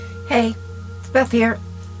Hey, it's Beth here,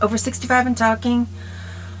 over 65 and talking.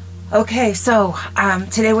 Okay, so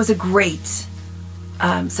today was a great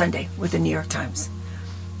Sunday with the New York Times.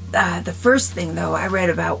 The first thing, though, I read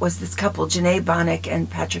about was this couple, Janae Bonnick and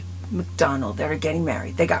Patrick McDonald, that are getting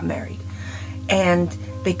married. They got married. And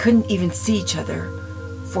they couldn't even see each other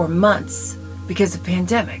for months because of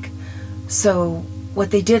pandemic. So what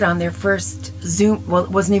they did on their first Zoom, well,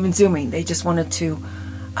 it wasn't even Zooming. They just wanted to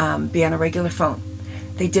be on a regular phone.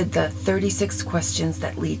 They did the 36 questions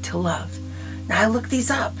that lead to love. Now I looked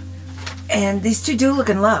these up, and these two do look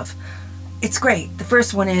in love. It's great. The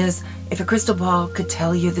first one is, if a crystal ball could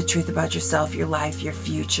tell you the truth about yourself, your life, your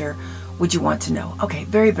future, would you want to know? Okay,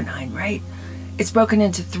 very benign, right? It's broken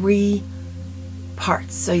into 3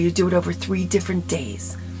 parts, so you do it over 3 different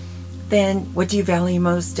days. Then, what do you value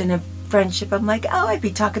most in a friendship? I'm like, oh, I'd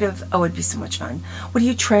be talkative. Oh, it'd be so much fun. What do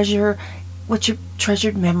you treasure? What's your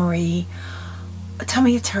treasured memory? Tell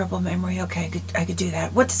me a terrible memory. Okay, I could do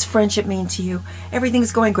that. What does friendship mean to you?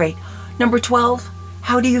 Everything's going great. Number 12,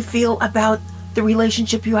 how do you feel about the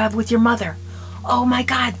relationship you have with your mother? Oh my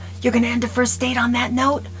God, you're going to end a first date on that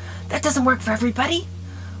note? That doesn't work for everybody.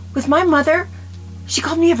 With my mother, she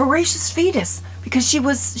called me a voracious fetus because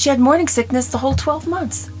she had morning sickness the whole 12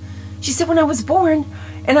 months. She said when I was born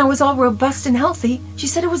and I was all robust and healthy, she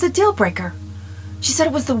said it was a deal breaker. She said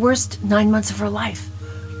it was the worst 9 months of her life.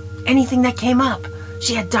 Anything that came up,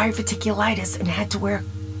 she had diverticulitis and had to wear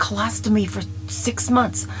colostomy for 6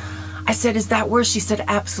 months. I said, is that worse? She said,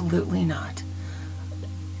 absolutely not.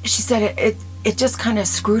 She said it just kind of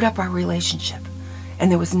screwed up our relationship,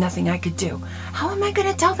 and there was nothing I could do. How am I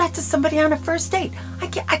going to tell that to somebody on a first date? I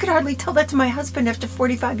could hardly tell that to my husband after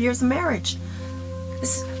 45 years of marriage.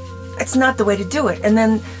 It's not the way to do it. And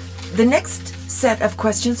then the next set of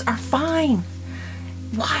questions are fine.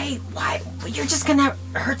 Why? You're just going to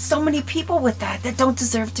hurt so many people with that don't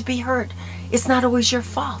deserve to be hurt. It's not always your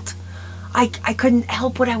fault. I couldn't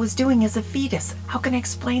help what I was doing as a fetus. How can I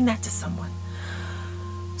explain that to someone?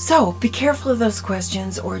 So be careful of those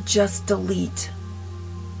questions, or just delete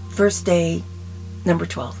first day number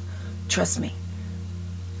 12. Trust me.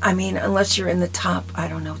 I mean, unless you're in the top,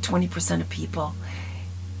 20% of people,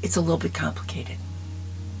 it's a little bit complicated.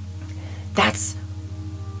 That's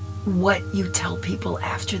what you tell people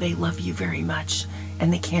after they love you very much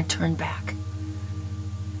and they can't turn back.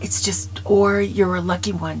 It's just, or you're a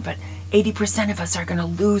lucky one, but 80% of us are going to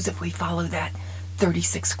lose if we follow that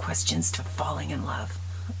 36 questions to falling in love.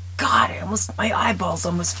 God, my eyeballs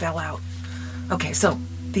almost fell out. Okay, so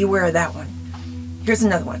be aware of that one. Here's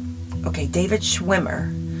another one. Okay, David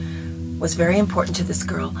Schwimmer was very important to this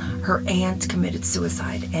girl. Her aunt committed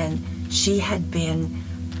suicide, and she had been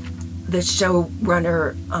the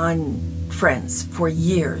showrunner on Friends for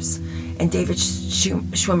years. And David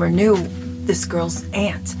Schwimmer knew this girl's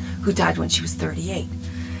aunt, who died when she was 38.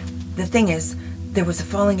 The thing is, there was a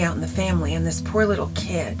falling out in the family, and this poor little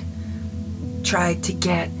kid tried to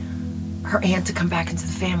get her aunt to come back into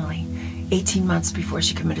the family 18 months before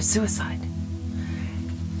she committed suicide.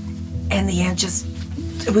 And the aunt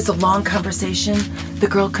it was a long conversation. The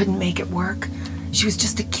girl couldn't make it work. She was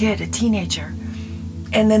just a kid, a teenager.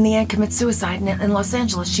 And then the aunt commits suicide in Los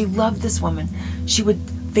Angeles. She loved this woman. She would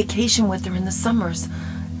vacation with her in the summers.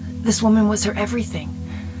 This woman was her everything.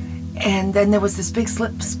 And then there was this big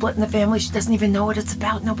split in the family. She doesn't even know what it's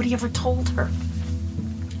about. Nobody ever told her.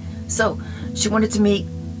 So she wanted to meet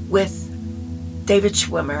with David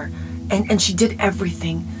Schwimmer, and she did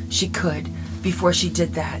everything she could before she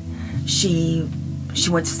did that. She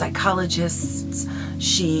went to psychologists.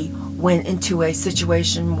 She went into a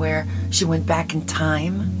situation where she went back in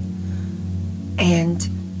time and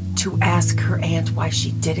to ask her aunt why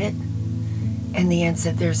she did it. And the aunt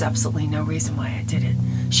said, there's absolutely no reason why I did it.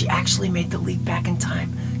 She actually made the leap back in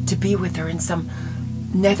time to be with her in some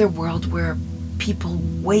netherworld where people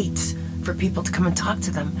wait for people to come and talk to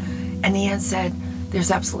them. And the aunt said, there is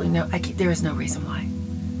no reason why.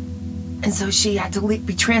 And so she had to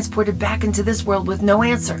be transported back into this world with no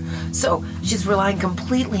answer. So she's relying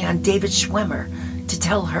completely on David Schwimmer to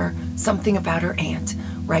tell her something about her aunt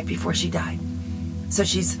right before she died. So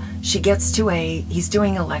he's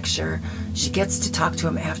doing a lecture. She gets to talk to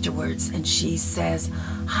him afterwards, and she says,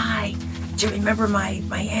 hi, do you remember my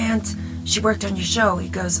aunt? She worked on your show. He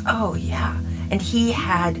goes, oh yeah. And she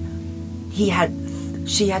had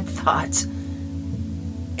thought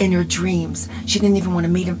in her dreams. She didn't even want to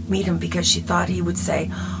meet him because she thought he would say,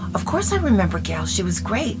 of course I remember Gal. She was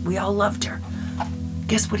great. We all loved her.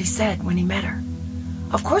 Guess what he said when he met her?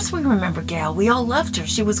 Of course we remember Gal. We all loved her.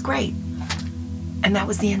 She was great. And that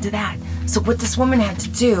was the end of that. So what this woman had to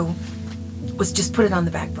do was just put it on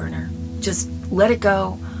the back burner. Just let it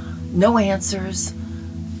go. no answers.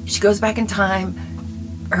 She goes back in time.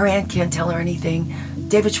 Her aunt can't tell her anything.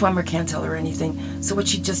 David Schwimmer can't tell her anything. So what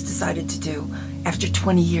she just decided to do, after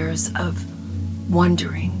 20 years of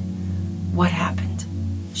wondering what happened,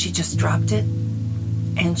 she just dropped it.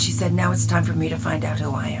 And she said, now it's time for me to find out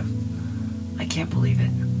who I am. I can't believe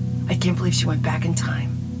it. I can't believe she went back in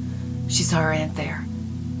time. She saw her aunt there.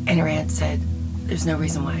 And her aunt said, there's no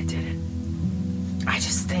reason why I did it. I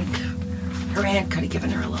just think her aunt could have given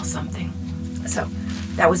her a little something. So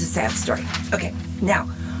that was a sad story. Okay, now,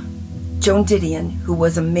 Joan Didion, who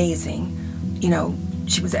was amazing, you know,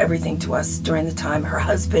 she was everything to us during the time. Her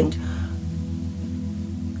husband,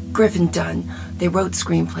 Griffin Dunn, they wrote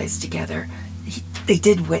screenplays together. They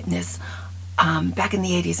did Witness. Back in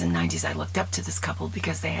the 80s and 90s, I looked up to this couple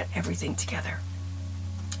because they had everything together.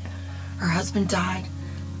 Her husband died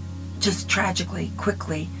just tragically,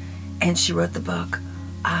 quickly, and she wrote the book,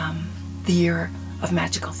 The Year of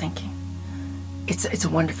Magical Thinking. It's a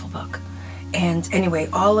wonderful book. And anyway,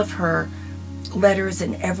 all of her letters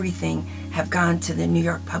and everything have gone to the New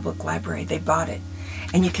York Public Library. They bought it.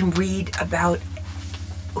 And you can read about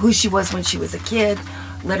who she was when she was a kid,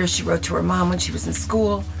 letters she wrote to her mom when she was in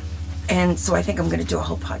school. And so I think I'm going to do a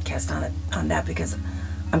whole podcast on that because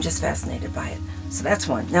I'm just fascinated by it. So that's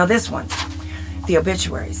one. Now this one, the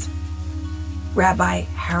obituaries. Rabbi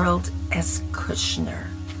Harold S. Kushner.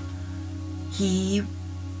 He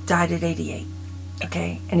died at 88,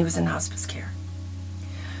 okay? And he was in hospice care.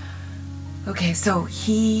 Okay, so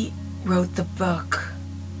he wrote the book.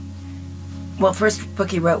 Well, first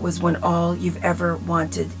book he wrote was When All You've Ever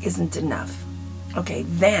Wanted Isn't Enough. Okay,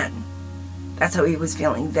 then. That's how he was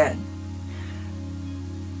feeling then.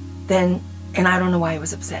 Then, and I don't know why he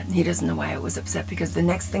was upset. He doesn't know why he was upset because the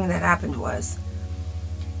next thing that happened was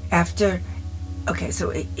after, okay, so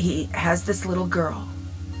he has this little girl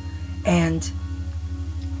and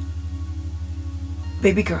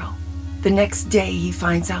baby girl. The next day he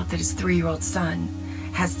finds out that his 3-year-old son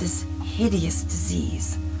has this hideous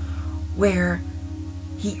disease where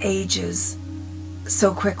he ages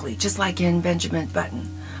so quickly, just like in Benjamin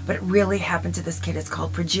Button. But it really happened to this kid. It's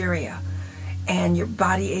called progeria. And your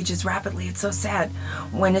body ages rapidly. It's so sad.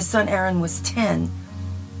 When his son Aaron was 10,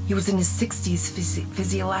 he was in his 60s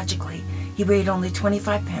physiologically. He weighed only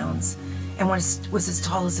 25 pounds and was as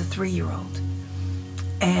tall as a 3-year-old.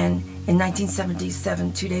 And in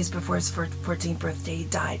 1977, 2 days before his 14th birthday, he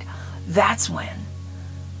died. That's when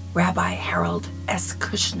Rabbi Harold S.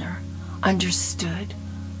 Kushner understood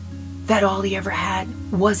that all he ever had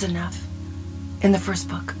was enough in the first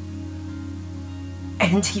book.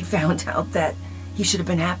 And he found out that he should have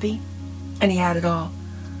been happy, and he had it all.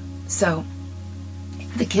 So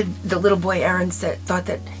the little boy Aaron thought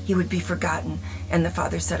that he would be forgotten, and the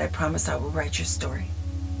father said, I promise I will write your story.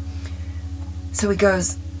 So he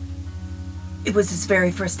goes, it was his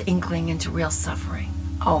very first inkling into real suffering.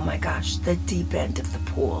 Oh my gosh, the deep end of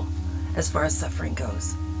the pool as far as suffering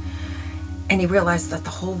goes. And he realized that the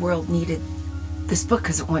whole world needed this book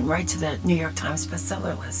because it went right to the New York Times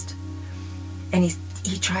bestseller list. And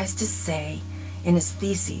he tries to say in his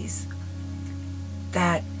theses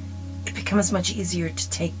that it becomes much easier to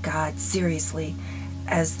take God seriously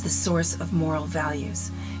as the source of moral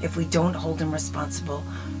values if we don't hold him responsible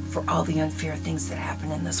for all the unfair things that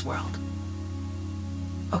happen in this world.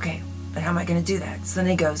 Okay, but how am I going to do that? So then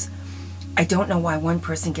he goes, I don't know why one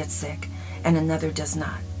person gets sick and another does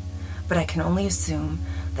not, but I can only assume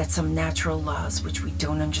that some natural laws which we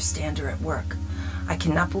don't understand are at work. I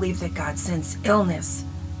cannot believe that God sends illness,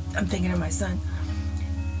 I'm thinking of my son,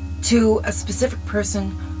 to a specific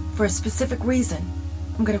person for a specific reason.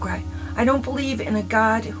 I'm going to cry. I don't believe in a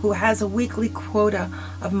God who has a weekly quota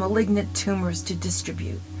of malignant tumors to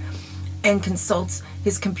distribute and consults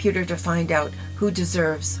his computer to find out who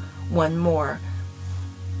deserves one more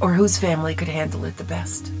or whose family could handle it the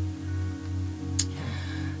best.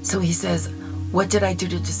 So he says, what did I do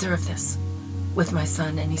to deserve this with my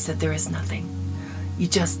son? And he said, there is nothing. You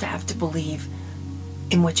just have to believe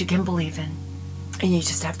in what you can believe in, and you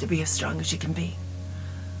just have to be as strong as you can be.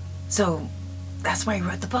 So that's why he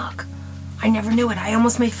wrote the book. I never knew it. I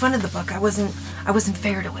almost made fun of the book. I wasn't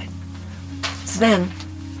fair to it. So then,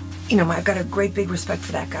 you know, I've got a great big respect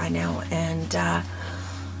for that guy now, and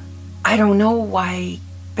I don't know why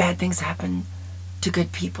bad things happen to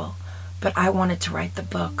good people, but I wanted to write the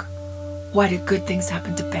book, Why Do Good Things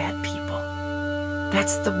Happen to Bad People?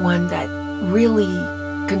 That's the one that really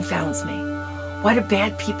confounds me. Why do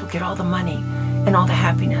bad people get all the money and all the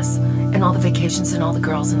happiness and all the vacations and all the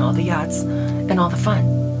girls and all the yachts and all the fun?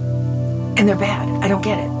 And they're bad. I don't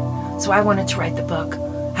get it. So I wanted to write the book.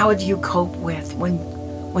 How would you cope with when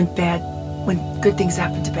bad when good things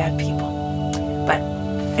happen to bad people. But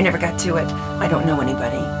I never got to it. I don't know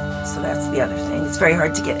anybody, so that's the other thing. It's very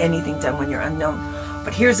hard to get anything done when you're unknown.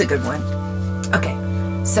 But here's a good one. Okay,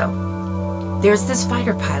 so there's this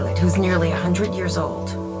fighter pilot who's nearly 100 years old,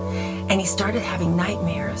 and he started having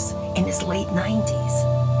nightmares in his late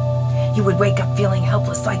 90s. He would wake up feeling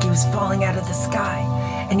helpless, like he was falling out of the sky,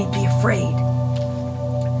 and he'd be afraid.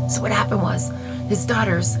 So what happened was, his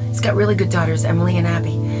daughters, he's got really good daughters, Emily and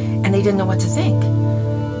Abby, and they didn't know what to think.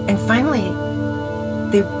 And finally,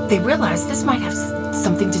 they realized this might have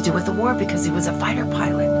something to do with the war because he was a fighter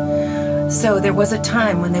pilot. So there was a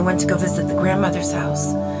time when they went to go visit the grandmother's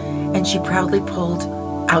house, and she proudly pulled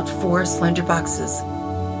out 4 slender boxes.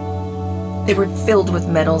 They were filled with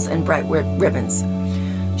medals and bright ribbons.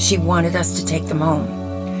 She wanted us to take them home.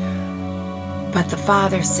 But the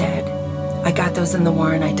father said, I got those in the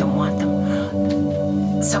war and I don't want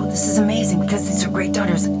them. So this is amazing because these are great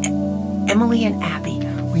daughters. Emily and Abby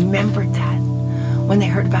remembered that when they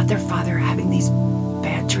heard about their father having these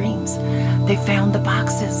bad dreams. They found the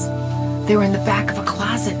boxes. They were in the back of a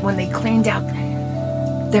closet when they cleaned out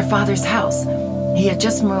their father's house. He had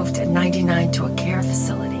just moved at 99 to a care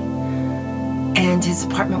facility, and his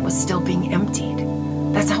apartment was still being emptied.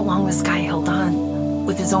 That's how long this guy held on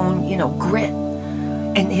with his own, grit.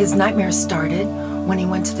 And his nightmares started when he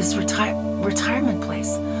went to this retirement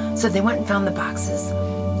place. So they went and found the boxes,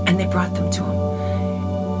 and they brought them to him.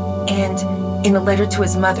 And in a letter to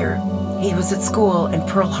his mother, he was at school and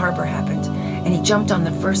Pearl Harbor happened, and he jumped on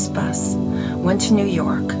the first bus, went to New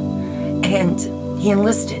York, and he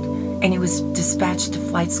enlisted, and he was dispatched to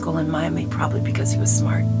flight school in Miami, probably because he was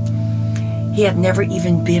smart. He had never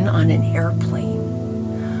even been on an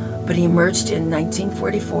airplane, but he emerged in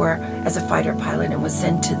 1944 as a fighter pilot and was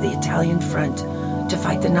sent to the Italian front to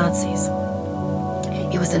fight the Nazis.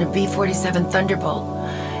 He was in a B-47 Thunderbolt,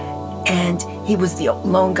 and he was the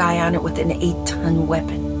lone guy on it with an 8-ton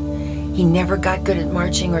weapon. He never got good at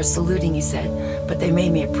marching or saluting, he said, but they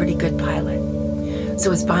made me a pretty good pilot.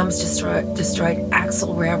 So his bombs destroyed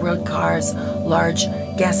axle railroad cars, large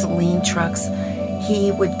gasoline trucks.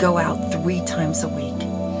 He would go out 3 times a week.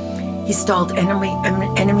 He stalled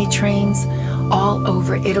enemy trains all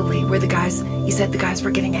over Italy where he said the guys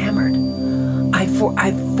were getting hammered. I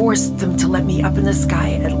forced them to let me up in the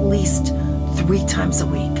sky at least 3 times a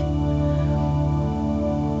week.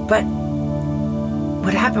 But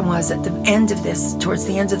what happened was, at the end of this, towards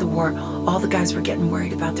the end of the war, all the guys were getting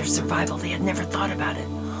worried about their survival. They had never thought about it.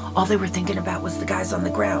 All they were thinking about was the guys on the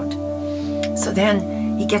ground. So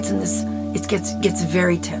then he gets in this, it gets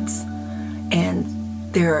very tense. And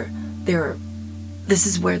this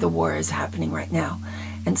is where the war is happening right now.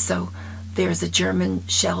 And so there's a German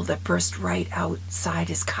shell that burst right outside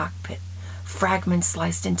his cockpit. Fragments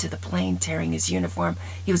sliced into the plane, tearing his uniform.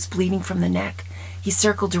 He was bleeding from the neck. He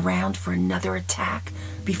circled around for another attack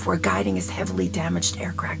before guiding his heavily damaged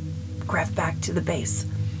aircraft back to the base.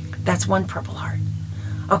 That's one Purple Heart.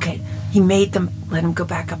 Okay, he made them let him go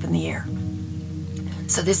back up in the air.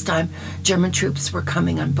 So this time, German troops were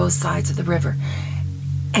coming on both sides of the river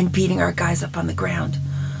and beating our guys up on the ground.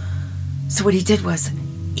 So what he did was,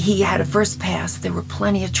 he had a first pass. There were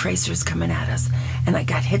plenty of tracers coming at us, and I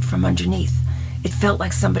got hit from underneath. It felt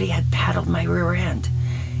like somebody had paddled my rear end.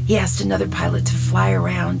 He asked another pilot to fly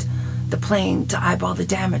around the plane to eyeball the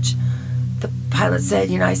damage. The pilot said,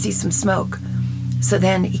 I see some smoke. So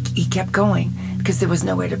then he kept going because there was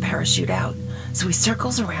no way to parachute out. So he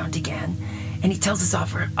circles around again, and he tells his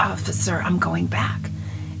officer, I'm going back.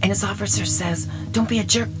 And his officer says, don't be a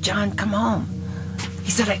jerk, John, come home.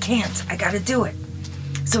 He said, I can't, I gotta do it.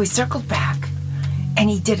 So he circled back, and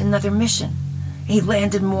he did another mission. He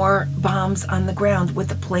landed more bombs on the ground with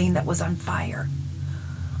the plane that was on fire.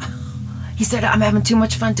 He said, I'm having too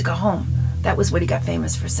much fun to go home. That was what he got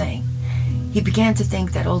famous for saying. He began to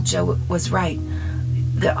think that old Joe was right,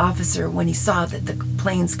 the officer, when he saw that the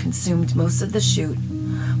planes consumed most of the chute,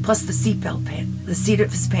 plus the seat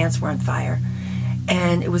of his pants were on fire,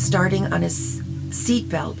 and it was starting on his seat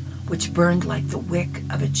belt, which burned like the wick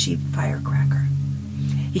of a cheap firecracker.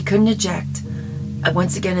 He couldn't eject.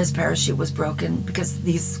 Once again, his parachute was broken because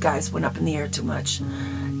these guys went up in the air too much.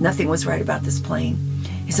 Nothing was right about this plane.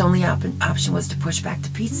 His only option was to push back to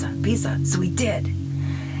Pisa, so he did.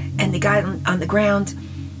 And they got on the ground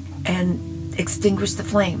and extinguished the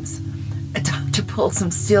flames. A doctor pulled some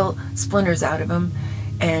steel splinters out of him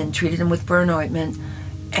and treated him with burn ointment,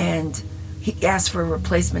 and he asked for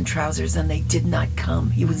replacement trousers, and they did not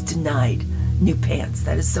come. He was denied new pants.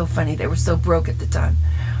 That is so funny. They were so broke at the time.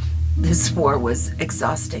 This war was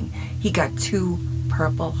exhausting. He got 2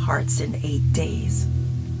 Purple Hearts in 8 days.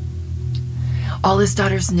 All his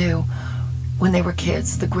daughters knew when they were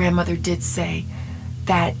kids, the grandmother did say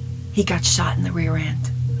that he got shot in the rear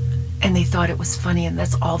end. And they thought it was funny, and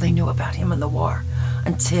that's all they knew about him in the war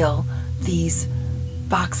until these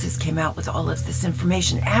boxes came out with all of this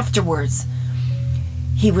information. Afterwards,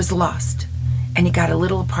 he was lost, and he got a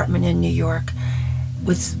little apartment in New York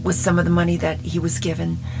with some of the money that he was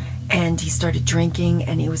given, and he started drinking,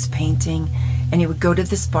 and he was painting, and he would go to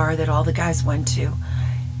this bar that all the guys went to,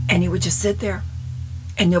 and he would just sit there,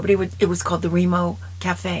 and nobody would. It was called the Remo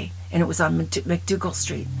Cafe, and it was on McDougal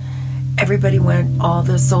Street. Everybody went, all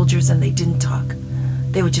the soldiers, and they didn't talk.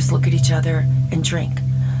 They would just look at each other and drink.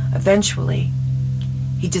 Eventually,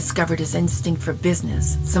 he discovered his instinct for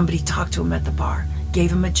business. Somebody talked to him at the bar,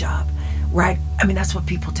 gave him a job. Right? I mean, that's what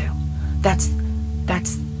people do. That's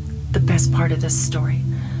the best part of this story.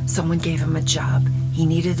 Someone gave him a job. He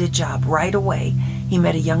needed a job right away. He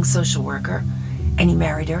met a young social worker, and he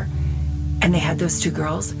married her, and they had those 2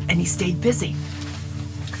 girls, and he stayed busy.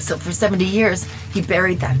 So for 70 years, he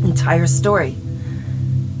buried that entire story.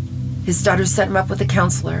 His daughter set him up with a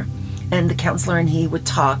counselor, and the counselor and he would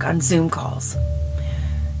talk on Zoom calls.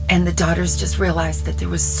 And the daughters just realized that there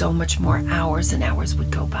was so much more. Hours and hours would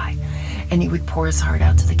go by, and he would pour his heart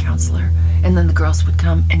out to the counselor, and then the girls would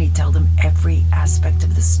come, and he'd tell them every aspect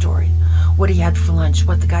of the story, what he had for lunch,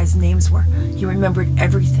 what the guys' names were. He remembered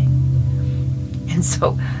everything. And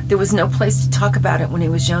so there was no place to talk about it when he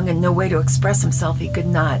was young, and no way to express himself. He could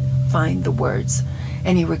not find the words,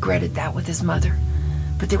 and he regretted that with his mother.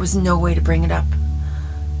 But there was no way to bring it up.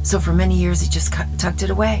 So for many years, he just tucked it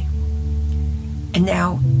away. And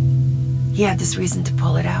now he had this reason to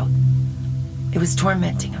pull it out. It was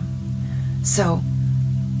tormenting him. So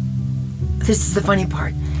this is the funny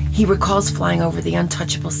part. He recalls flying over the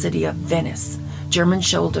untouchable city of Venice. German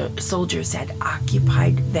soldiers had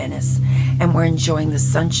occupied Venice and were enjoying the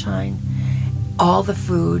sunshine, all the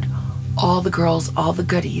food, all the girls, all the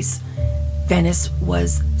goodies. Venice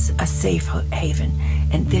was a safe haven,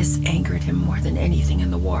 and this angered him more than anything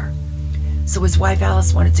in the war. So his wife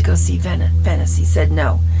Alice wanted to go see Venice. He said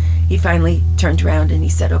no. He finally turned around and he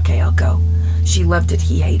said, okay, I'll go. She loved it.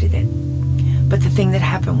 He hated it. But the thing that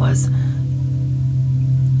happened was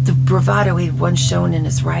the bravado he had once shown in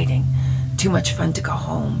his writing, too much fun to go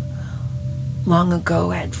home, long ago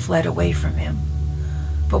had fled away from him.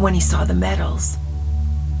 But when he saw the medals,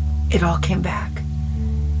 it all came back.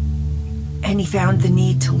 And he found the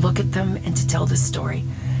need to look at them and to tell the story.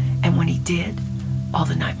 And when he did, all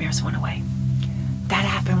the nightmares went away. That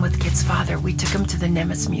happened with Kit's father. We took him to the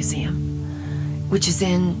Nimitz Museum, which is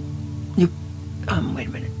in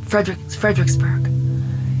Fredericksburg.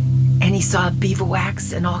 And he saw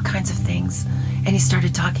bivouacs and all kinds of things. And he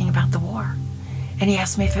started talking about the war. And he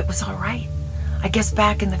asked me if it was all right. I guess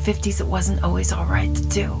back in the 50s, it wasn't always all right to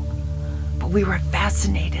do. But we were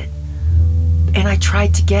fascinated. And I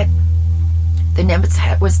tried to get, the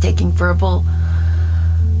Nimitz was taking verbal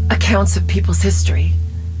accounts of people's history,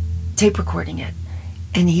 tape recording it.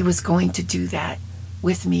 And he was going to do that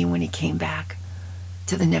with me when he came back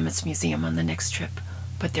to the Nimitz Museum on the next trip.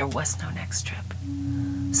 But there was no next trip.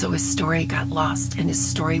 So his story got lost. And his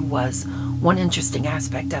story was, one interesting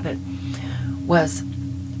aspect of it was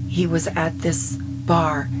he was at this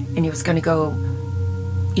bar and he was going to go,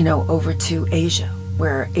 over to Asia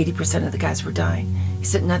where 80% of the guys were dying. He's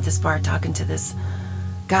sitting at this bar talking to this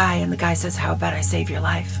guy, and the guy says, how about I save your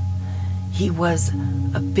life? He was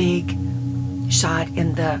a big shot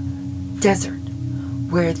in the desert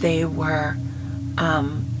where they were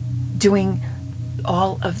doing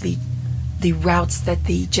all of the routes that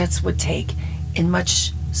the jets would take in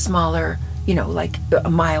much smaller, like a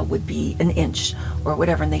mile would be an inch or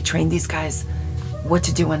whatever. And they trained these guys what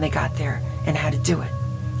to do when they got there and how to do it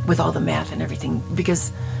with all the math and everything,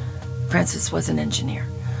 because Francis was an engineer.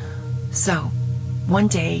 So one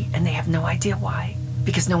day, and they have no idea why,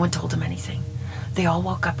 because no one told them anything, they all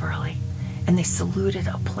woke up early and they saluted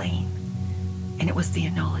a plane, and it was the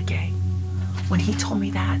Enola Gay. When he told me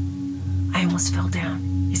that, I almost fell down.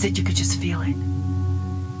 He said you could just feel it.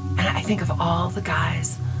 And I think of all the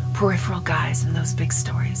guys, peripheral guys in those big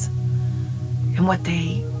stories, and what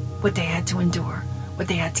they had to endure, what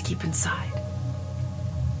they had to keep inside.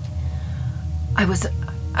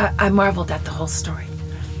 I marveled at the whole story.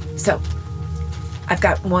 So I've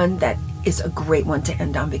got one that is a great one to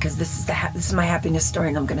end on, because this is my happiness story,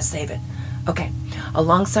 and I'm going to save it. Okay, a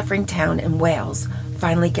long-suffering town in Wales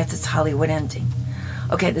finally gets its Hollywood ending.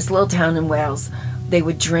 Okay, this little town in Wales, they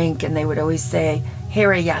would drink and they would always say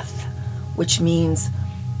Heraeth, which means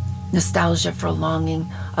nostalgia for a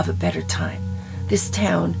longing of a better time. This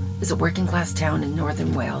town is a working-class town in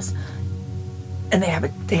northern Wales, and they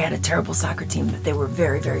had a terrible soccer team that they were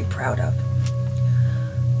very, very proud of.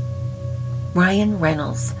 Ryan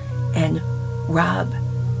Reynolds and Rob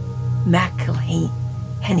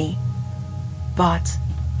McElhenney bought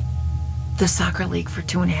the soccer league for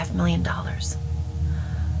 $2.5 million.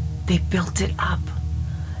 They built it up.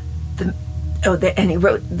 And he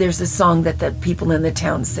wrote, there's a song that the people in the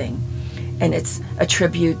town sing, and it's a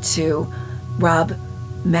tribute to Rob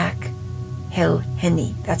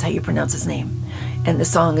McElhenney. That's how you pronounce his name. And the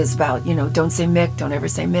song is about, don't say Mick, don't ever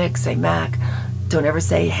say Mick, say Mac. Don't ever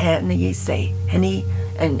say Henny, say Henny.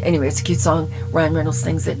 And anyway, it's a cute song. Ryan Reynolds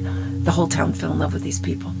sings it. The whole town fell in love with these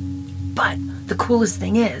people. But the coolest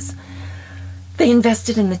thing is, they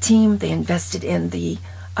invested in the team. They invested in the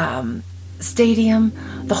stadium.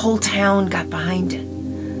 The whole town got behind it.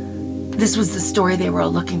 This was the story they were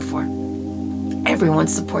all looking for. Everyone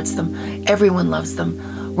supports them. Everyone loves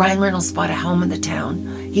them. Ryan Reynolds bought a home in the town.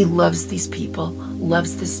 He loves these people,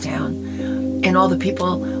 loves this town. And all the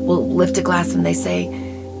people will lift a glass and they say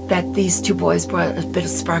that these two boys brought a bit of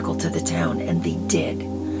sparkle to the town, and they did.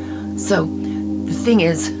 So the thing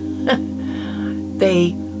is,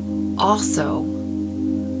 they also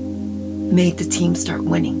made the team start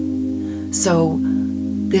winning. So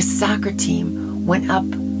this soccer team went up,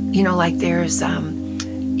 like there's,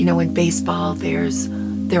 in baseball,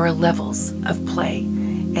 there are levels of play.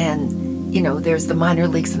 And, there's the minor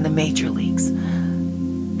leagues and the major leagues.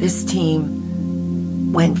 This team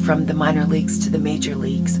went from the minor leagues to the major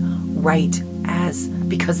leagues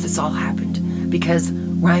because this all happened. Because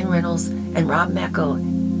Ryan Reynolds and Rob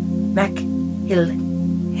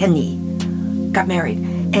McElhenney got married.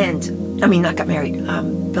 Not got married,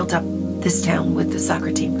 built up this town with the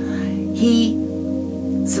soccer team.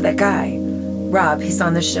 So that guy, Rob, he's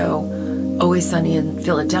on the show, Always Sunny in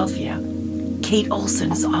Philadelphia. Kate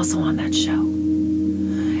Olsen is also on that show.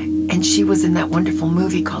 And she was in that wonderful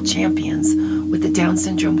movie called Champions with the Down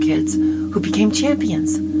syndrome kids who became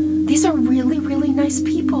champions. These are really, really nice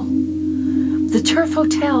people. The Turf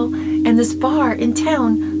Hotel and this bar in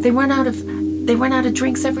town, they run out of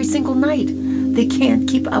drinks every single night. They can't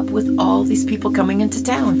keep up with all these people coming into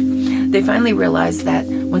town. They finally realize that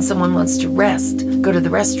when someone wants to rest, go to the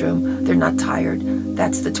restroom, they're not tired.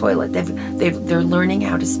 That's the toilet. They're learning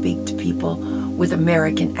how to speak to people with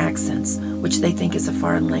American accents, which they think is a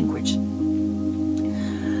foreign language.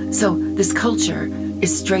 So this culture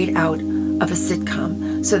is straight out of a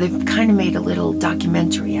sitcom. So they've kind of made a little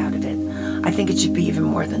documentary out of it. I think it should be even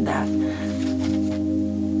more than that.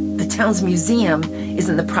 The town's museum is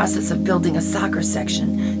in the process of building a soccer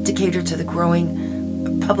section to cater to the growing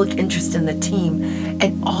public interest in the team,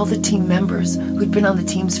 and all the team members who'd been on the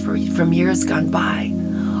teams from years gone by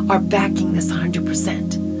are backing this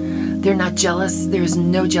 100%. They're not jealous. There's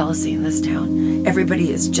no jealousy in this town.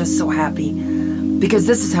 Everybody is just so happy because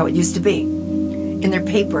this is how it used to be. In their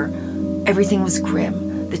paper, everything was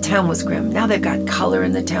grim. The town was grim. Now they've got color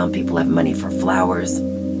in the town. People have money for flowers.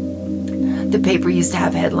 The paper used to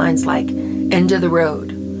have headlines like End of the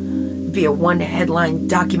Road. It'd be a one-headline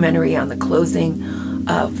documentary on the closing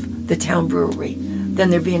of the town brewery. Then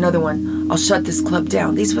there'd be another one, I'll shut this club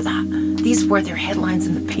down. These were their headlines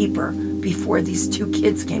in the paper before these two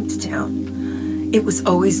kids came to town. It was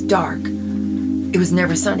always dark. It was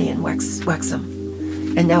never sunny in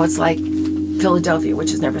Wexham. And now it's like Philadelphia,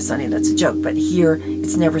 which is never sunny. That's a joke. But here,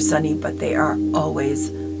 it's never sunny, but they are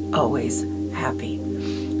always, always happy.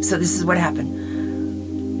 So this is what happened.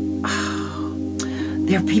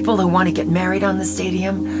 There are people that want to get married on the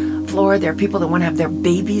stadium floor. There are people that want to have their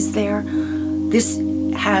babies there. This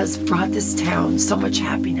has brought this town so much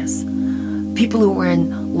happiness. People who were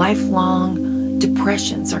in lifelong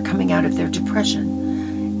depressions are coming out of their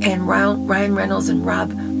depression. And Ryan Reynolds and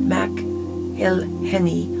Rob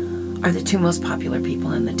McElhenney are the two most popular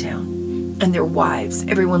people in the town. And their wives.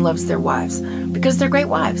 Everyone loves their wives because they're great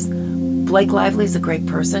wives. Blake Lively is a great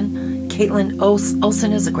person. Caitlin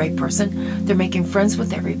Olsen is a great person. They're making friends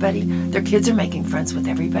with everybody. Their kids are making friends with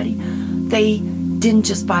everybody. They didn't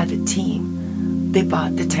just buy the team. They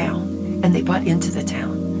bought the town, and they bought into the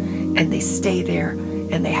town. And they stay there,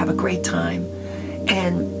 and they have a great time.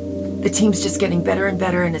 And the team's just getting better and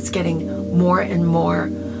better, and it's getting more and more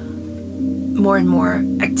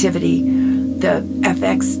activity. The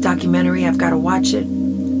FX documentary, I've got to watch it.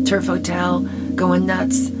 Turf Hotel, going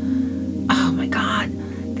nuts. Oh my God.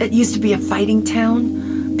 It used to be a fighting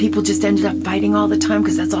town. People just ended up fighting all the time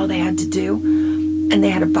because that's all they had to do. And they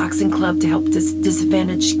had a boxing club to help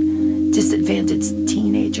disadvantaged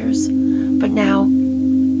teenagers. But now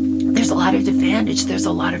there's a lot of advantage. There's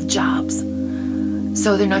a lot of jobs.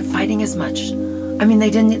 So they're not fighting as much. I mean, they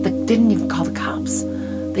didn't even call the cops.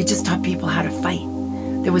 They just taught people how to fight.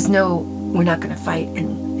 There was no, we're not going to fight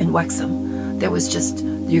in Wexham. That was just,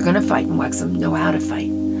 you're going to fight in Wexham, know how to fight.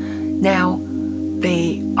 Now,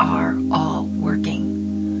 they are all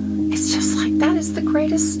working. It's just like, that is the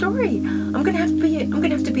greatest story. I'm gonna have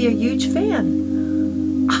to be a huge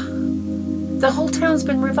fan. The whole town's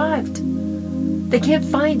been revived. They can't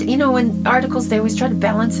find, in articles they always try to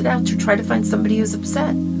balance it out to try to find somebody who's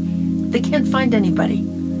upset. They can't find anybody.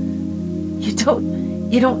 You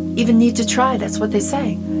don't even need to try. That's what they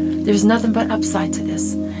say. There's nothing but upside to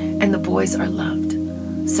this, and the boys are loved.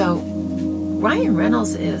 So Ryan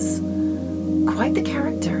Reynolds is quite the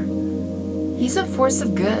character. He's a force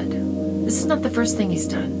of good. This is not the first thing he's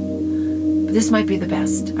done, but this might be the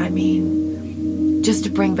best. I mean, just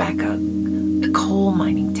to bring back a coal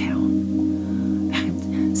mining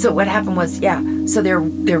town. So what happened was, so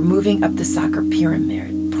they're moving up the soccer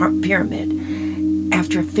pyramid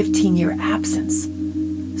after a 15-year absence.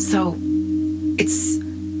 So it's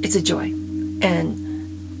a joy,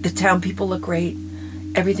 and the town people look great.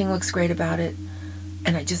 Everything looks great about it.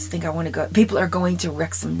 And I just think I want to go. People are going to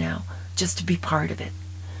Wrexham now just to be part of it,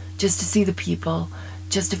 just to see the people,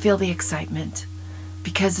 just to feel the excitement,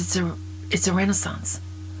 because it's a renaissance.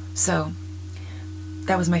 So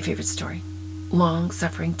that was my favorite story.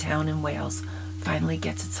 Long-suffering town in Wales finally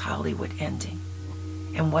gets its Hollywood ending.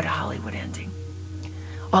 And what a Hollywood ending.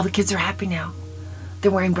 All the kids are happy now. They're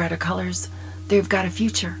wearing brighter colors. They've got a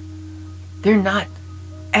future. They're not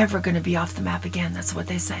ever going to be off the map again. That's what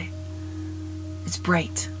they say. It's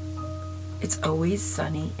bright. It's always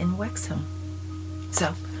sunny in Wexham.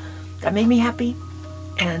 So that made me happy,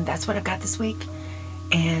 and that's what I've got this week.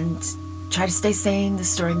 And try to stay sane. This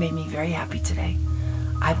story made me very happy today.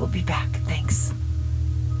 I will be back. Thanks.